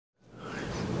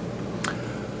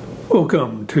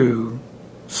Welcome to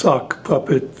Sock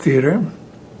Puppet Theater.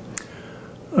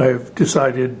 I've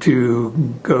decided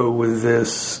to go with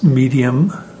this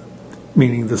medium,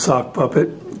 meaning the sock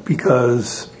puppet,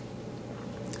 because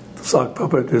the sock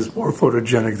puppet is more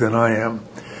photogenic than I am.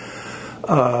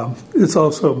 It's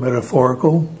also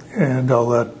metaphorical, and I'll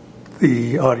let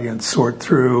the audience sort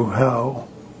through how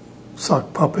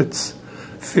sock puppets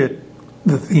fit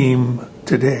the theme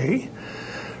today.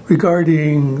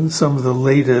 Regarding some of the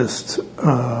latest,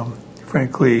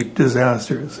 frankly,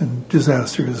 disasters, and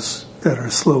disasters that are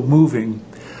slow-moving,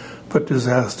 but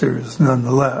disasters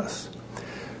nonetheless,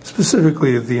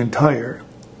 specifically of the entire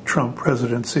Trump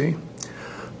presidency.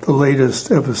 The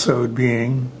latest episode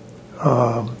being,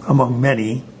 among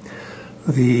many,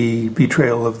 the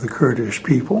betrayal of the Kurdish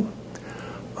people.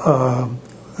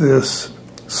 This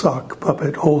sock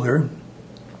puppet holder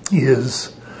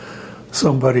is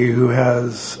somebody who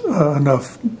has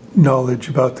enough knowledge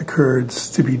about the Kurds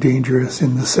to be dangerous,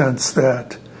 in the sense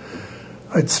that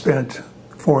I'd spent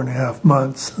 4.5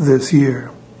 months this year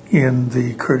in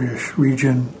the Kurdish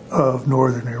region of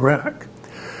northern Iraq,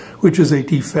 which is a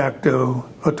de facto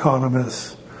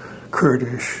autonomous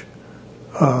Kurdish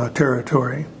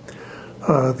territory.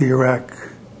 The Iraq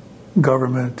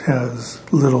government has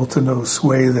little to no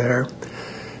sway there,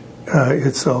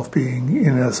 itself being,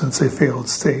 in essence, a failed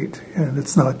state. And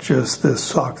it's not just this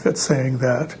sock that's saying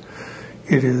that.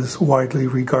 It is widely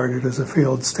regarded as a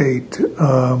failed state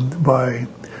by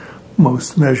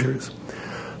most measures.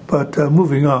 But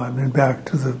moving on and back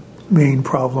to the main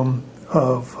problem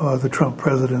of the Trump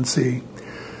presidency,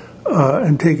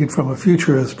 and taken from a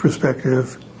futurist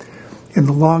perspective, in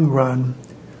the long run,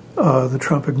 the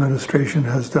Trump administration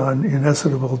has done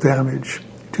inestimable damage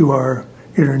to our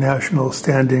international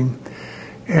standing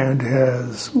and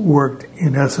has worked,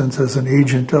 in essence, as an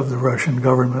agent of the Russian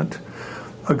government,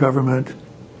 a government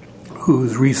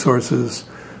whose resources,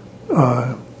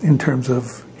 in terms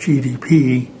of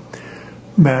GDP,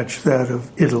 match that of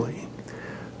Italy.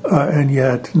 And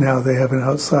yet now they have an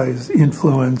outsized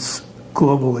influence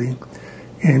globally,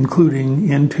 including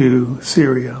into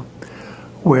Syria,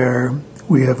 where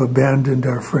we have abandoned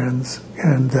our friends,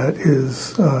 and that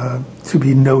is to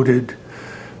be noted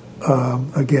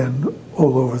again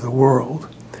all over the world.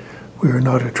 We are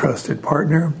not a trusted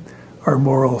partner. Our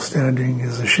moral standing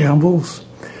is a shambles,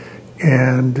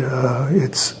 and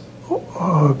it's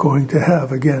going to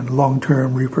have, again,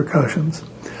 long-term repercussions.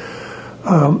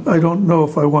 I don't know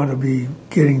if I want to be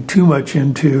getting too much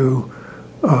into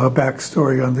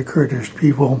backstory on the Kurdish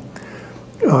people,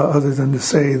 other than to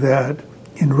say that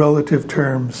in relative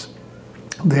terms,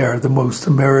 they are the most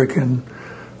American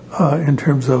in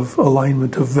terms of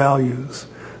alignment of values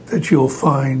that you'll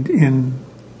find in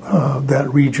that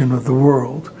region of the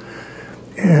world.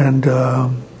 And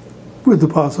with the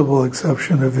possible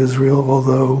exception of Israel,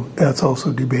 although that's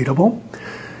also debatable,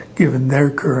 given their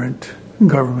current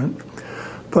government.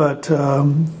 But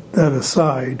that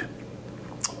aside,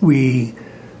 we,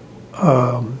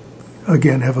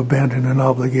 again, have abandoned an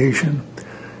obligation,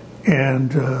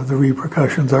 and the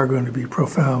repercussions are going to be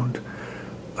profound.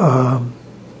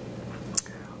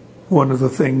 One of the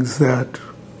things that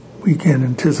we can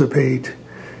anticipate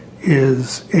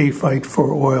is a fight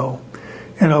for oil.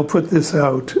 And I'll put this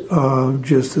out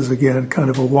just as, again, kind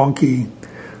of a wonky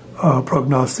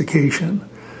prognostication,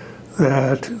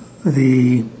 that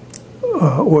the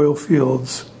oil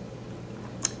fields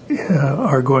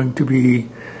are going to be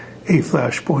a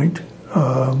flashpoint.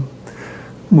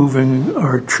 Moving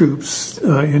our troops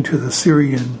into the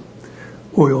Syrian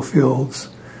oil fields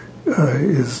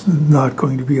is not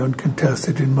going to be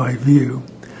uncontested in my view.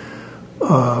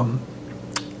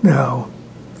 Now,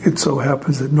 it so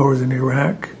happens that northern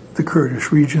Iraq, the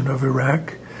Kurdish region of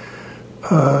Iraq,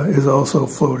 is also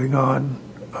floating on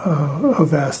a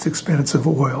vast expanse of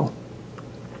oil.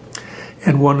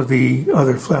 And one of the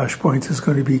other flashpoints is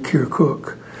going to be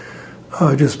Kirkuk.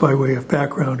 Just by way of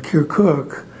background,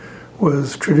 Kirkuk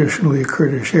was traditionally a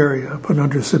Kurdish area, but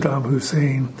under Saddam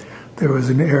Hussein, there was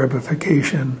an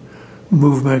Arabification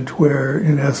movement where,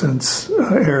 in essence,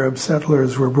 Arab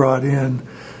settlers were brought in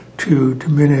to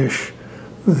diminish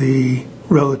the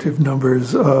relative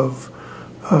numbers of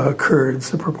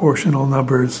Kurds, the proportional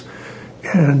numbers,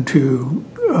 and to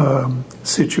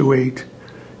situate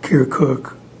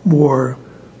Kirkuk more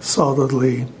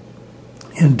solidly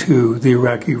into the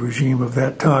Iraqi regime of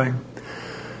that time.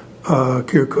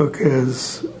 Kirkuk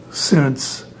has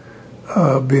since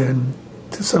been,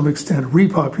 to some extent,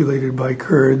 repopulated by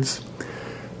Kurds.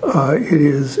 It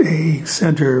is a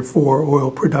center for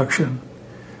oil production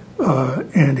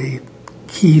and a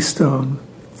keystone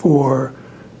for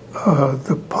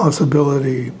the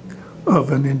possibility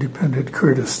of an independent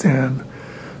Kurdistan,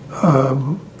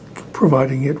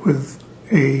 providing it with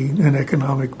an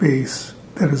economic base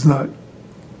that is not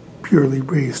purely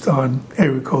based on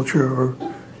agriculture or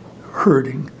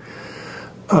herding.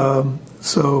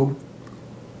 So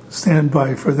stand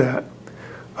by for that.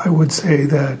 I would say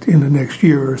that in the next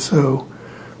year or so,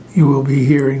 you will be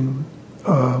hearing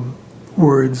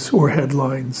words or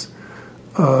headlines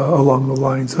along the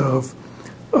lines of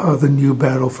the new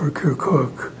battle for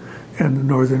Kirkuk and the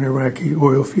northern Iraqi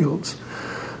oil fields.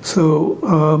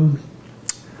 So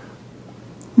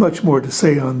much more to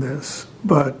say on this,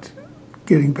 but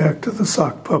getting back to the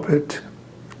sock puppet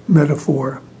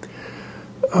metaphor,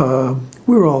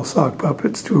 we're all sock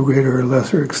puppets to a greater or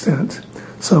lesser extent.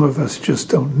 Some of us just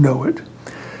don't know it.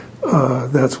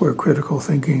 That's where critical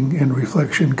thinking and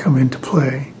reflection come into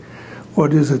play.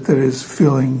 What is it that is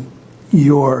filling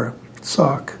your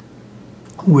sock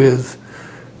with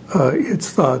its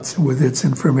thoughts, with its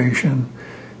information,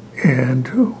 and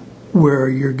where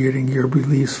you're getting your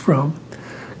beliefs from?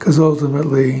 Because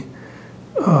ultimately,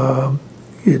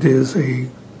 it is a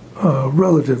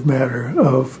relative matter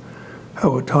of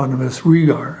how autonomous we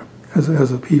are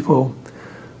as a people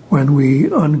when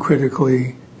we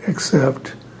uncritically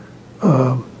accept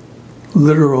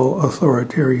literal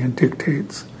authoritarian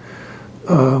dictates.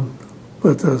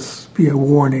 Let this be a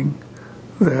warning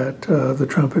that the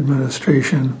Trump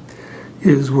administration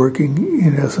is working,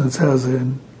 in essence, as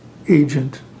an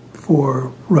agent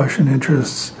for Russian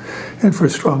interests and for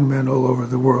strongmen all over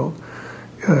the world.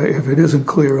 If it isn't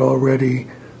clear already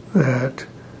that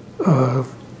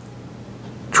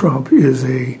Trump is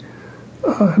an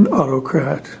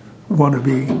autocrat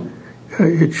wannabe,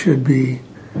 it should be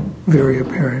very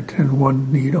apparent, and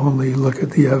one need only look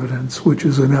at the evidence, which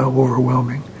is now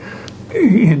overwhelming,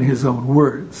 in his own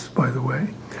words, by the way.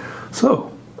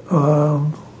 So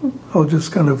I'll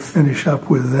just kind of finish up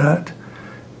with that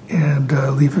and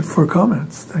leave it for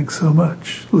comments. Thanks so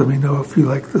much. Let me know if you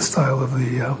like the style of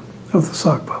the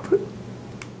sock puppet.